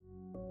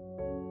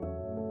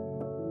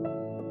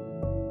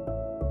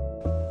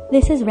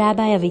This is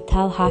Rabbi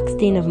Avital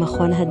Hochstein of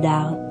Machon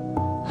Hadar.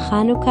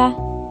 Hanukkah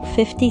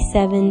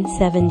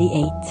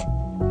 5778.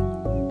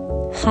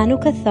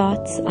 Hanukkah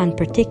thoughts on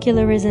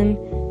particularism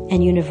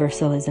and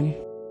universalism.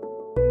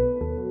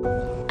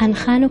 On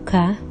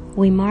Hanukkah,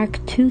 we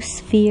mark two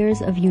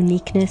spheres of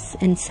uniqueness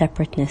and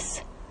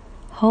separateness,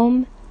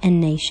 home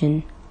and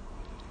nation.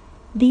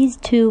 These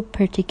two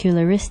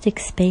particularistic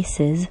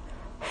spaces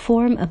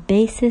form a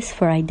basis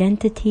for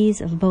identities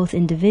of both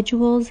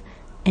individuals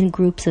and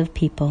groups of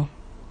people.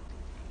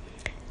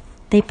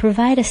 They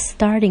provide a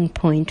starting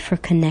point for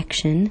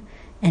connection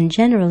and,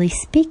 generally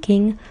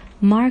speaking,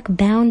 mark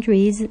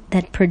boundaries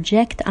that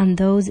project on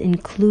those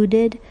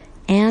included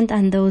and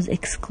on those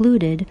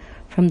excluded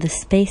from the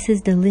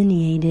spaces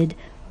delineated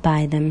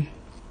by them.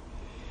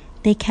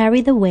 They carry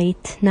the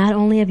weight not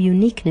only of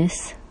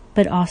uniqueness,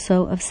 but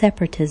also of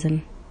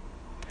separatism.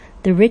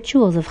 The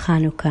rituals of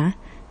Hanukkah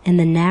and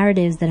the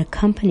narratives that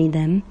accompany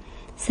them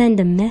send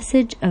a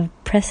message of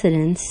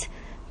precedence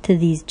to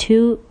these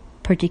two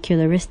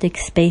particularistic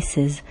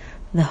spaces,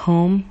 the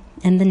home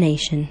and the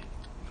nation.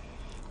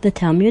 The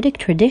Talmudic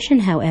tradition,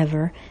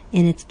 however,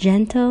 in its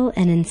gentle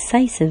and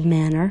incisive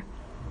manner,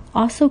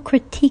 also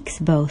critiques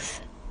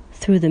both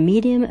through the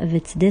medium of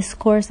its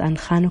discourse on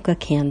Hanukkah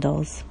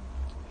candles.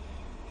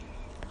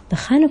 The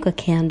Hanukkah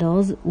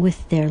candles,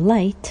 with their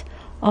light,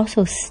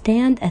 also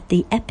stand at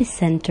the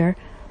epicenter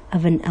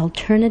of an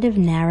alternative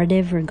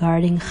narrative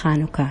regarding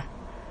Hanukkah,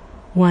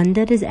 one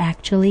that is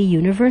actually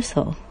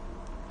universal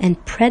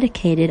and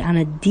predicated on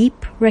a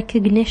deep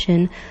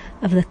recognition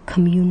of the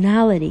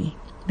communality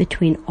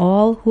between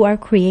all who are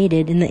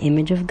created in the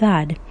image of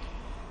God.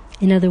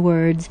 In other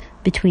words,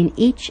 between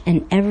each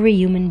and every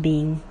human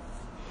being.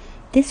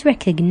 This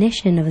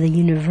recognition of the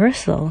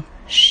universal,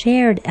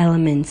 shared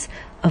elements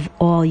of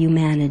all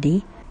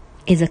humanity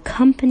is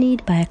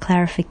accompanied by a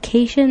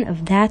clarification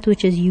of that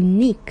which is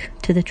unique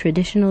to the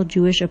traditional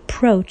Jewish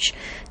approach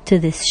to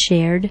this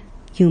shared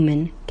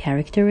human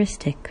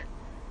characteristic.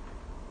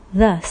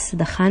 Thus,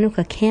 the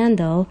Hanukkah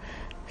candle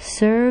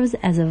serves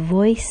as a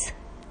voice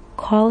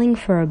calling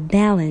for a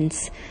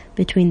balance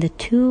between the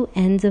two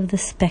ends of the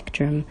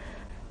spectrum,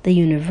 the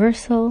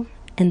universal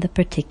and the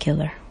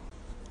particular.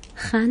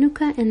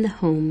 Hanukkah and the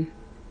home,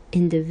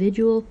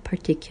 individual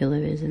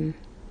particularism.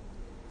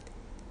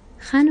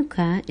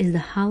 Hanukkah is the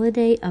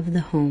holiday of the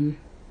home.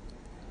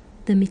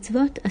 The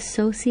mitzvot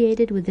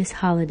associated with this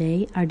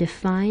holiday are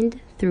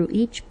defined through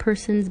each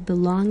person's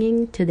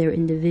belonging to their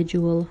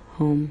individual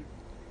home.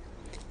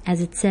 As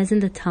it says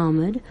in the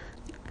Talmud,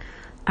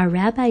 our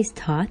rabbis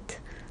taught,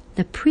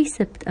 the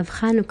precept of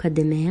Hanukkah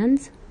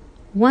demands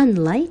one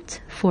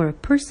light for a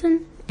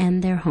person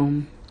and their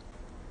home.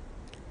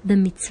 The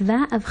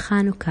mitzvah of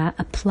Hanukkah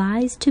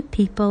applies to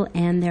people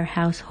and their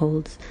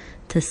households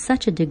to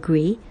such a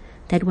degree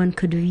that one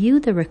could view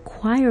the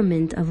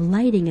requirement of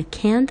lighting a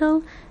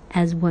candle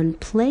as one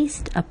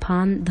placed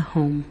upon the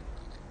home.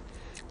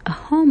 A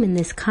home in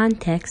this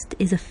context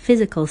is a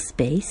physical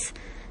space,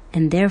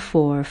 and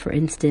therefore, for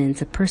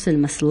instance, a person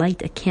must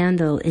light a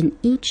candle in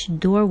each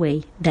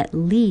doorway that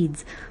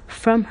leads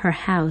from her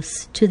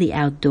house to the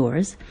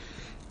outdoors.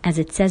 As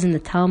it says in the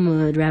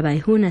Talmud, Rabbi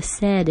Huna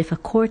said, if a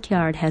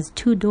courtyard has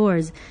two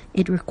doors,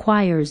 it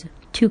requires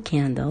two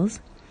candles.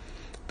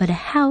 But a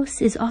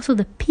house is also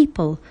the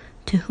people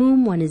to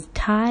whom one is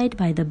tied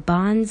by the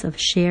bonds of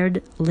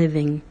shared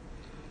living.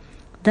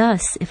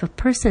 Thus, if a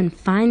person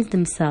finds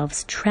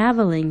themselves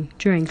traveling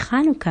during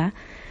Hanukkah,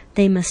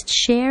 they must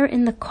share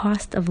in the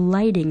cost of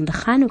lighting the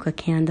Hanukkah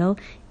candle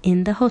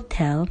in the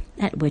hotel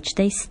at which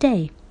they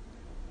stay.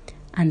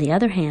 On the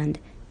other hand,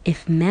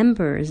 if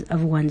members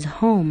of one's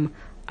home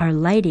are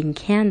lighting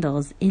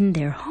candles in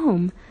their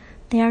home,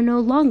 they are no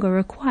longer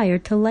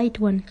required to light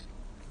one,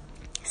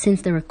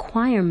 since the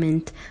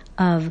requirement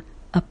of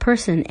a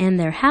person and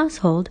their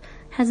household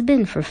has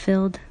been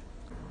fulfilled.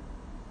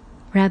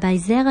 Rabbi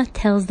Zera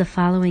tells the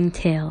following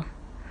tale.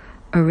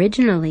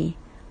 Originally,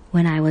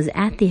 when I was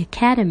at the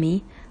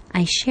academy,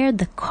 I shared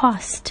the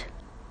cost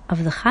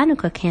of the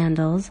Hanukkah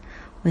candles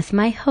with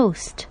my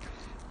host,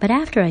 but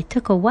after I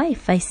took a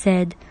wife, I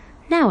said,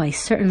 now I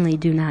certainly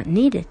do not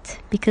need it,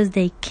 because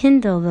they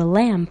kindle the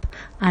lamp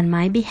on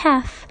my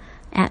behalf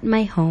at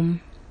my home.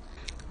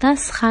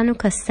 Thus,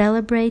 Hanukkah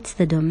celebrates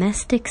the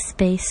domestic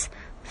space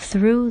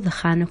through the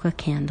Hanukkah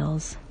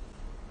candles.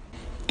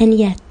 And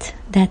yet,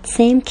 that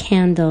same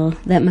candle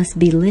that must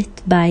be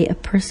lit by a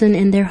person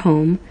in their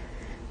home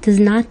does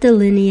not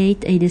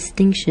delineate a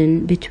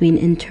distinction between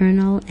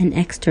internal and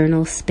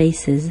external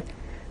spaces,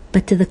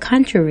 but to the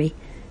contrary,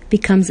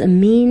 becomes a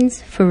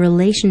means for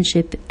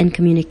relationship and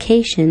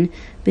communication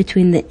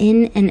between the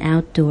in and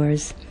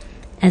outdoors.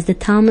 As the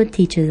Talmud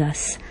teaches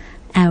us,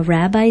 our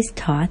rabbis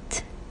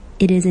taught,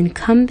 it is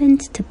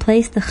incumbent to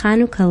place the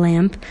Hanukkah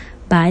lamp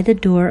by the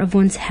door of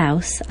one's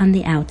house on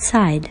the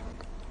outside.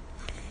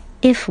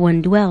 If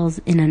one dwells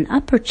in an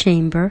upper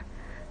chamber,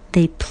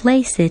 they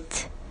place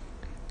it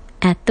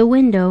at the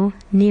window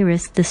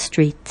nearest the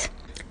street.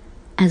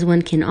 As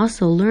one can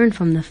also learn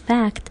from the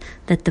fact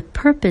that the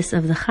purpose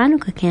of the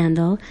Hanukkah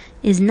candle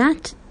is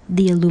not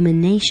the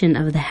illumination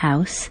of the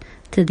house,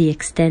 to the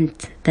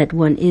extent that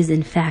one is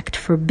in fact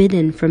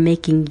forbidden from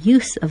making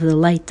use of the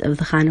light of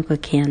the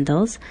Hanukkah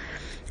candles,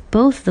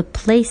 both the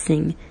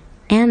placing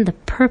and the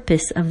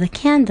purpose of the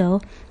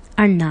candle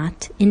are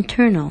not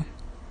internal.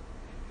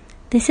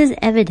 This is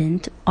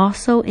evident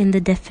also in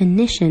the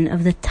definition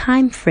of the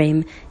time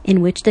frame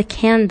in which the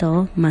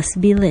candle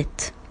must be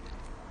lit.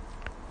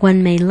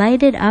 One may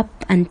light it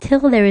up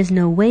until there is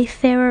no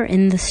wayfarer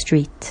in the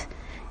street.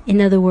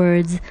 In other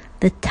words,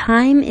 the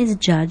time is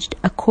judged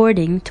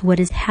according to what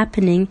is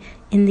happening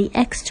in the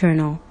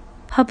external,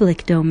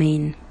 public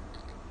domain.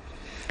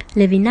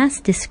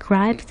 Levinas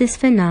describes this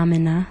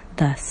phenomena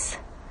thus: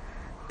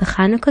 the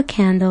Hanukkah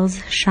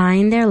candles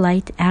shine their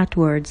light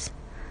outwards.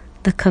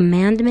 The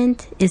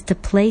commandment is to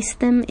place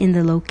them in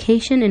the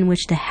location in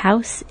which the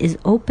house is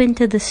open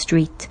to the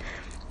street,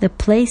 the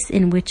place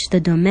in which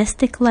the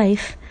domestic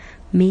life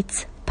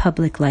meets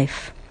public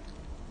life.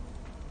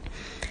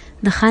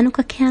 The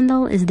Hanukkah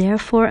candle is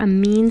therefore a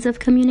means of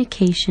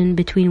communication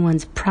between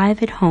one's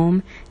private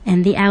home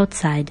and the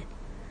outside,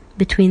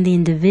 between the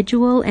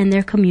individual and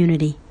their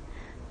community,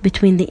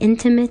 between the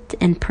intimate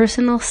and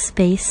personal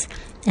space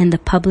and the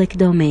public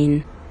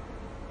domain.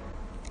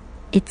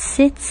 It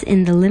sits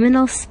in the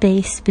liminal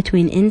space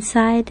between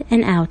inside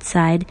and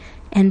outside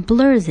and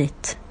blurs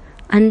it,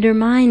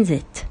 undermines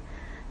it,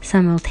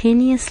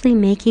 simultaneously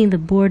making the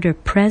border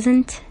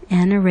present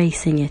and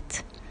erasing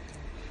it.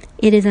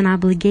 It is an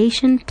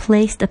obligation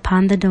placed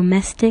upon the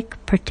domestic,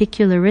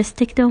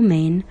 particularistic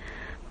domain,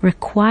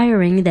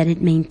 requiring that it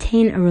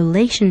maintain a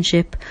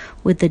relationship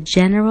with the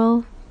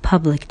general,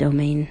 public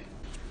domain.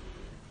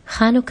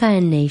 Hanukkah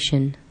and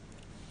nation,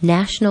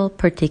 national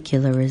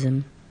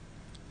particularism.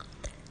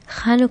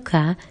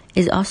 Hanukkah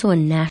is also a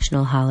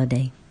national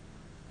holiday.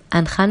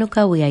 On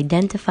Hanukkah we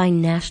identify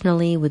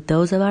nationally with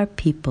those of our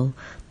people,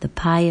 the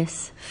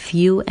pious,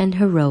 few and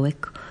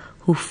heroic,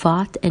 who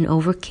fought and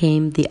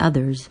overcame the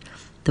others,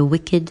 the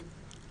wicked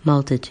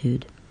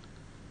multitude.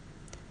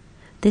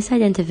 This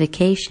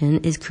identification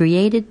is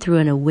created through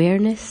an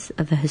awareness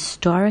of a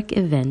historic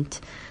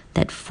event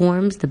that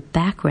forms the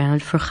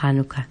background for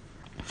Hanukkah.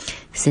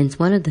 Since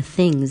one of the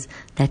things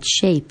that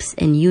shapes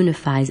and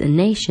unifies a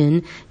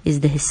nation is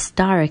the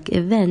historic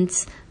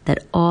events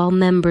that all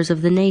members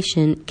of the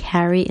nation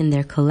carry in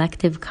their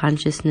collective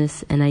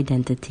consciousness and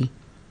identity.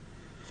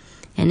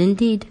 And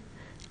indeed,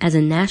 as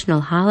a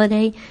national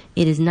holiday,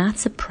 it is not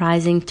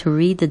surprising to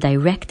read the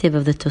directive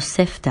of the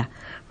Tosefta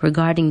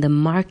regarding the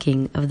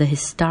marking of the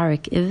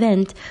historic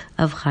event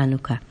of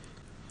Hanukkah.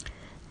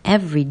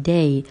 Every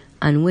day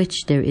on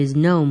which there is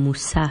no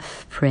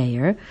Musaf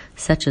prayer,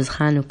 such as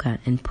Hanukkah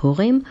and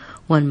Purim,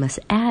 one must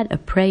add a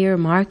prayer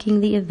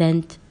marking the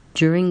event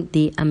during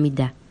the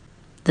Amidah,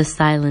 the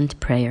silent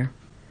prayer.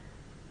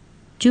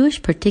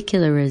 Jewish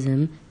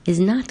particularism is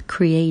not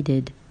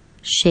created,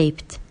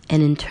 shaped,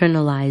 and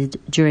internalized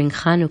during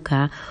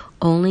Hanukkah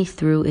only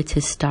through its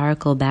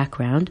historical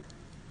background,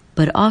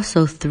 but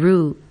also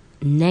through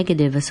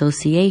negative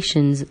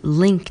associations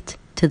linked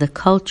to the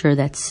culture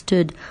that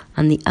stood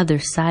on the other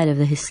side of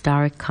the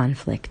historic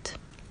conflict.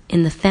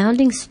 In the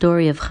founding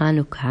story of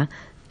Hanukkah,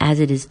 as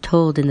it is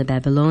told in the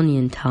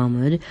Babylonian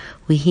Talmud,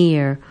 we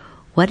hear,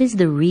 "What is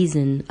the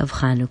reason of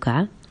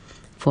Hanukkah?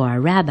 For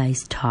our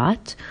rabbis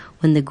taught,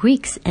 when the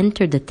Greeks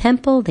entered the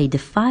temple, they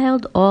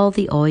defiled all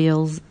the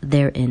oils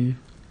therein."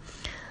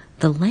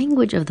 The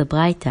language of the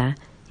Braita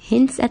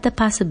hints at the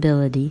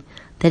possibility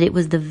that it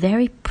was the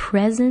very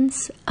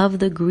presence of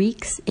the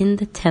Greeks in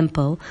the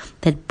temple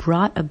that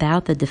brought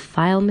about the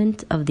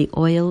defilement of the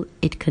oil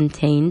it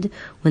contained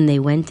when they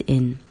went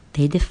in.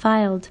 They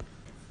defiled.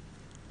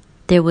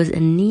 There was a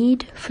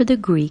need for the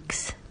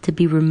Greeks to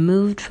be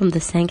removed from the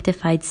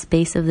sanctified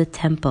space of the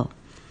temple,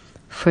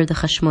 for the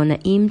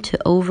Hashmonaim to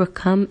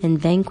overcome and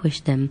vanquish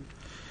them,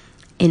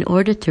 in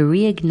order to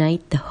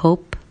reignite the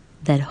hope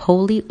that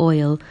holy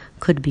oil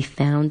could be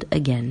found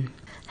again.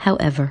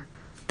 However,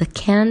 the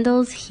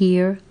candles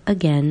here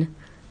again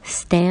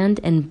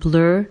stand and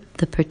blur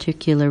the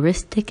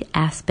particularistic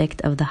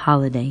aspect of the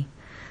holiday.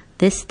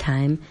 This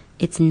time,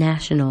 it's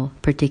national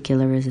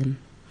particularism.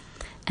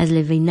 As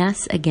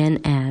Levinas again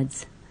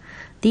adds,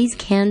 these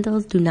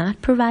candles do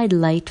not provide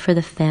light for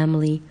the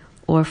family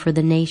or for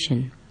the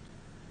nation.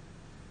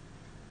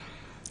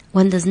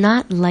 One does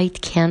not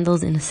light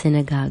candles in a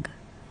synagogue,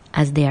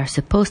 as they are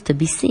supposed to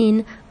be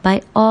seen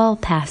by all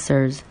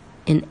passers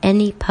in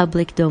any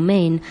public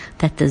domain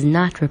that does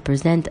not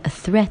represent a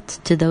threat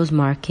to those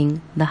marking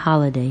the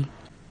holiday.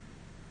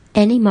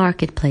 Any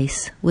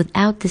marketplace,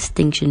 without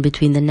distinction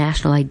between the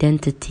national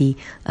identity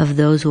of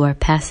those who are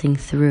passing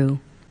through,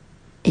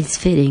 is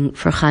fitting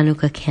for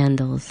Hanukkah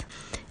candles,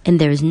 and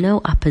there is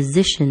no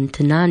opposition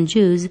to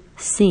non-Jews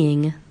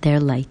seeing their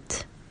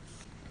light.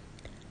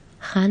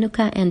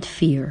 Hanukkah and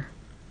fear,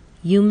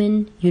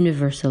 human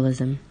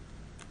universalism.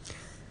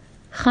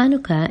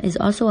 Hanukkah is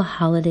also a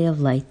holiday of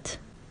light.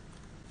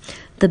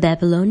 The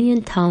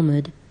Babylonian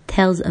Talmud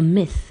tells a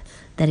myth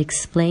that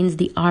explains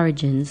the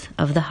origins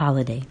of the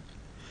holiday.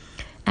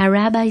 Our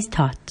rabbis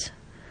taught,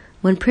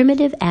 When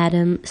primitive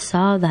Adam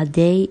saw the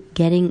day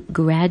getting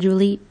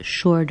gradually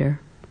shorter,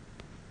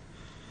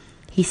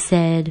 he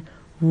said,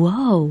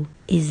 "Woe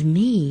is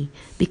me,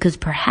 because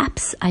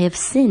perhaps I have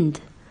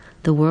sinned.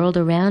 The world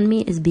around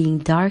me is being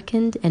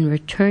darkened and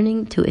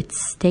returning to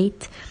its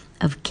state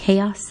of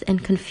chaos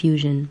and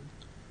confusion.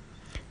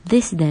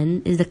 This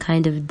then is the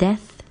kind of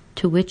death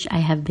to which I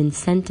have been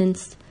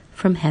sentenced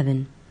from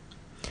heaven."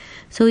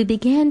 So he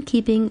began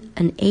keeping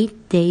an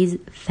 8 days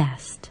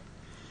fast.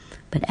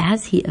 But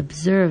as he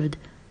observed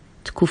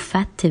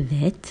Tkufat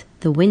Tevet,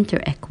 the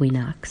winter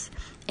equinox,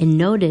 and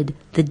noted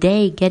the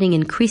day getting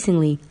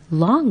increasingly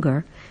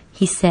longer,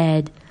 he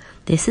said,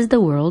 "This is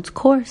the world's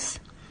course,"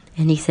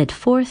 and he set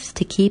forth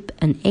to keep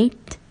an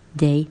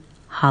 8-day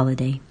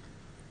holiday.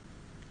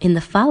 In the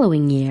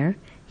following year,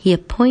 he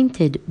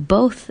appointed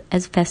both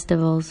as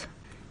festivals.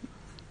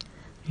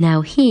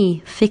 Now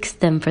he fixed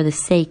them for the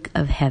sake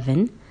of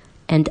heaven,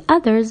 and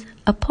others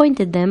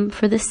appointed them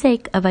for the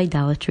sake of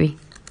idolatry.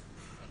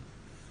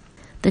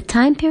 The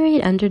time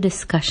period under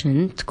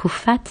discussion,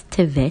 Tkufat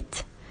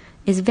Tevet,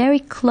 is very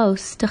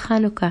close to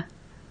Hanukkah,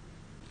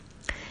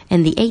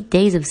 and the 8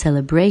 days of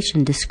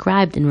celebration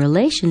described in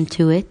relation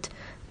to it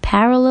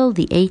parallel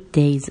the 8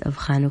 days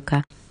of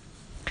Hanukkah.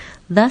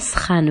 Thus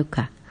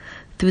Hanukkah,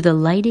 through the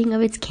lighting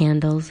of its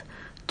candles,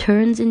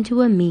 turns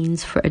into a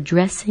means for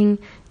addressing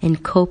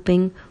and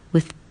coping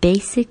with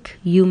basic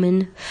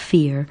human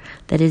fear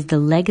that is the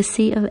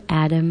legacy of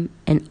Adam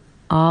and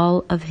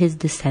all of his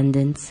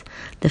descendants,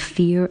 the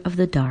fear of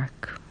the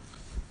dark.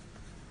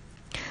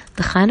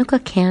 The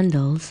Hanukkah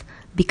candles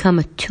become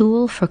a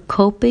tool for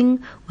coping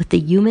with the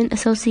human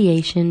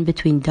association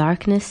between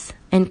darkness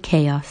and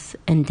chaos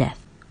and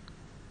death,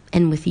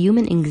 and with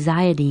human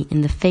anxiety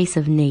in the face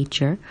of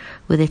nature,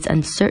 with its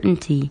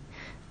uncertainty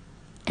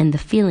and the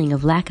feeling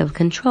of lack of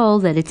control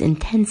that its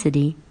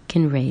intensity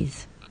can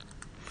raise.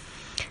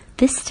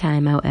 This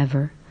time,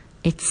 however,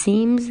 it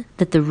seems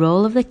that the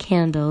role of the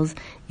candles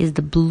is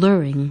the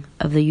blurring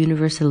of the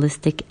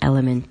universalistic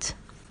element.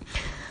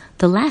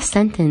 The last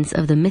sentence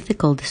of the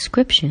mythical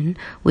description,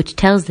 which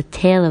tells the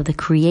tale of the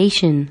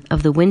creation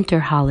of the winter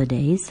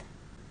holidays,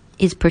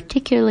 is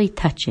particularly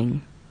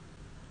touching.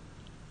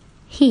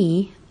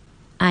 He,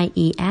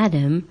 i.e.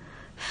 Adam,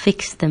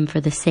 fixed them for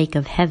the sake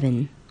of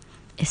heaven,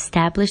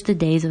 established the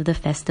days of the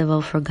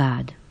festival for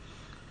God,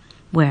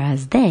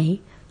 whereas they,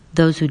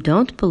 those who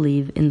don't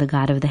believe in the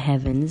God of the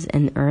heavens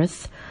and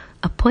earth,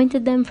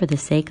 appointed them for the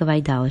sake of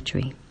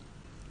idolatry.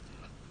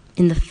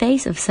 In the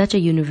face of such a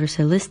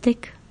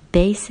universalistic,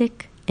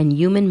 basic, and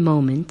human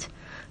moment,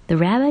 the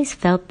rabbis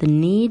felt the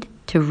need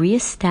to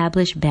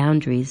re-establish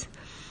boundaries,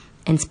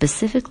 and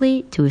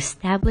specifically to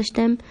establish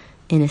them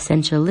in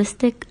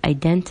essentialistic,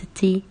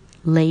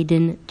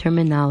 identity-laden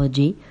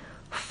terminology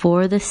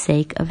for the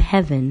sake of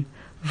heaven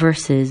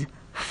versus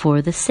for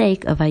the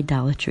sake of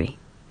idolatry.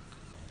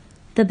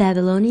 The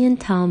Babylonian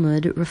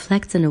Talmud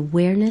reflects an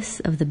awareness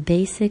of the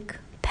basic,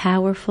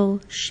 powerful,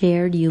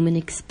 shared human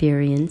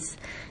experience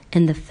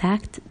and the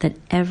fact that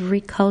every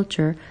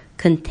culture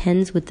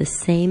contends with the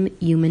same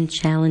human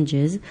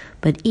challenges,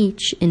 but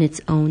each in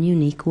its own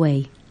unique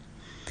way.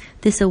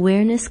 This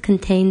awareness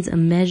contains a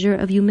measure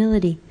of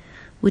humility,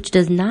 which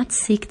does not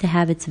seek to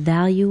have its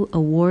value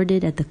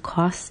awarded at the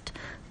cost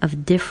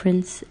of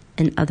difference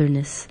and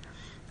otherness,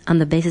 on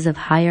the basis of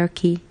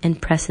hierarchy and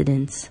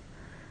precedence.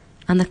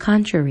 On the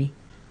contrary,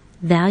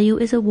 value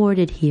is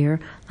awarded here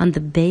on the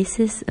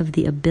basis of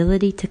the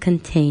ability to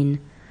contain,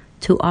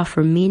 to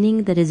offer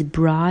meaning that is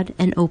broad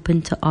and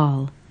open to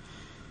all.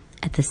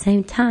 At the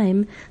same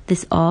time,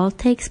 this all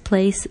takes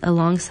place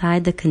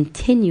alongside the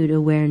continued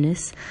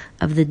awareness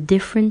of the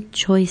different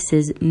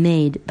choices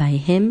made by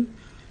him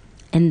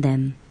and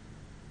them.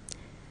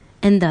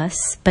 And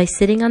thus, by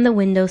sitting on the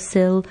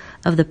windowsill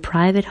of the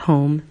private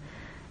home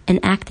and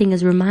acting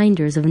as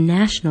reminders of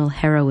national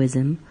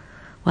heroism,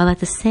 while at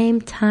the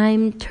same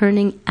time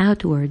turning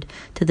outward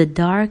to the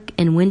dark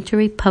and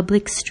wintry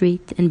public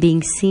street and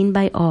being seen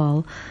by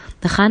all,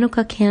 the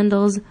Hanukkah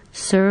candles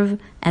serve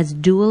as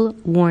dual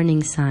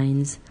warning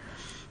signs.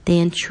 They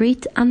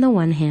entreat on the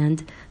one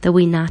hand that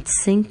we not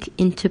sink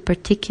into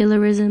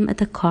particularism at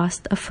the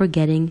cost of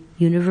forgetting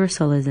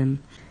universalism,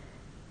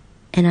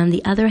 and on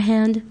the other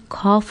hand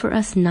call for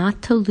us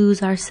not to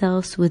lose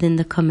ourselves within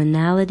the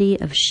commonality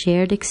of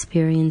shared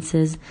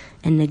experiences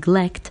and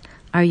neglect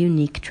our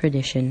unique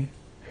tradition.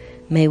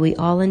 May we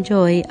all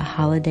enjoy a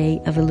holiday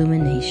of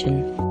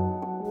illumination.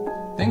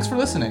 Thanks for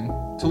listening.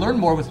 To learn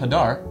more with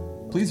Hadar,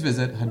 please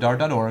visit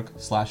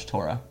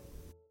hadar.org/Torah.